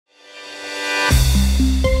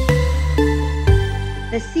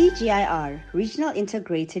The CGIAR, Regional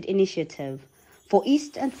Integrated Initiative for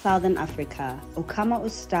East and Southern Africa, Ukama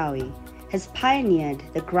Ustawi, has pioneered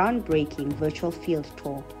the groundbreaking virtual field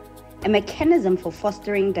tour, a mechanism for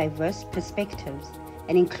fostering diverse perspectives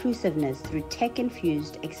and inclusiveness through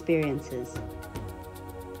tech-infused experiences.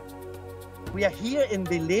 We are here in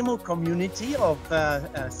the Lemo community of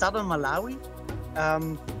southern Malawi.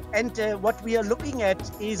 And what we are looking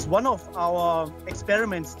at is one of our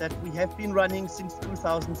experiments that we have been running since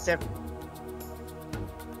 2007.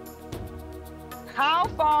 How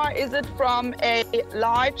far is it from a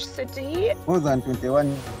large city? More than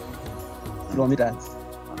 21 kilometers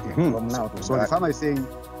from now. So the farmer is saying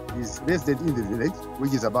he's resident in the village,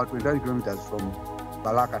 which is about 21 kilometers from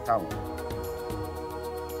Balaka town.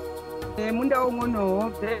 Munda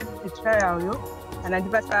ongono trial yo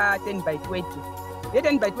anandipasa 10 by 20.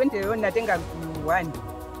 10 by 20 yo natenga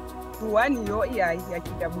ku1 yo iya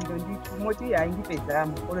yachita bundo nditu moti ya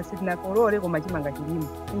ingipezamo kolo sitina kolole koma chimanga chilimo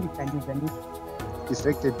ingithandiza nditu. He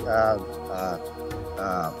selected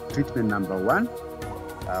treatment number 1,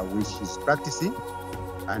 which is practicing,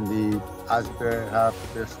 and as per her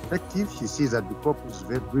perspective, she sees that the crop is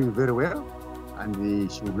doing very well, and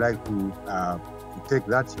she would like to take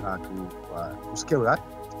that to scale that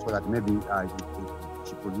so that maybe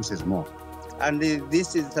she produces more. And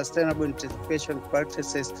this is sustainable intensification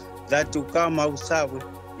practices that Ukama Ustawi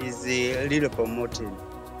is really promoting.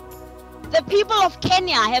 The people of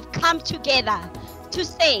Kenya have come together to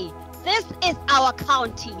say, this is our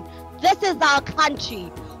county, this is our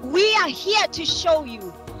country. We are here to show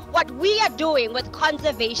you what we are doing with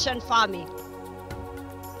conservation farming.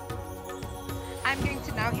 I'm going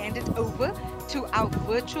to now hand it over to our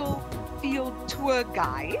virtual field tour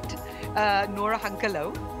guide, Nora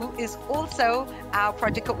Hankalo, who is also our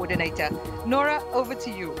project coordinator. Nora, over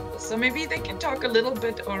to you. So maybe they can talk a little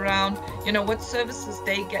bit around, what services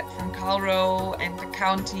they get from Calro and the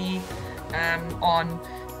county on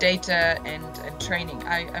data and training.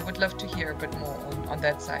 I would love to hear a bit more on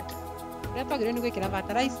that side.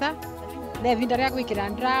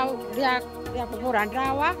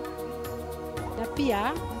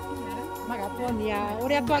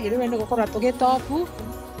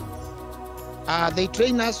 They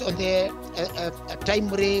train us on the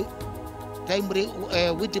timely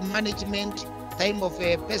weed management, time of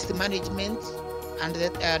pest management, and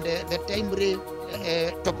the timely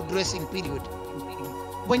top dressing period.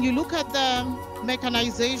 When you look at the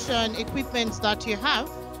mechanization equipment that you have,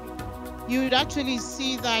 you would actually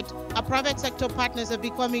see that our private sector partners are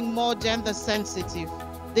becoming more gender sensitive.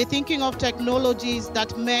 They're thinking of technologies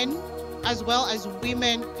that men as well as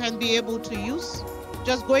women can be able to use.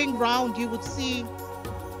 Just going round, you would see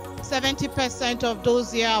 70% of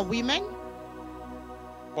those here are women.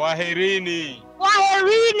 Kwaherini.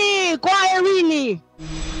 Kwaherini. Kwaherini.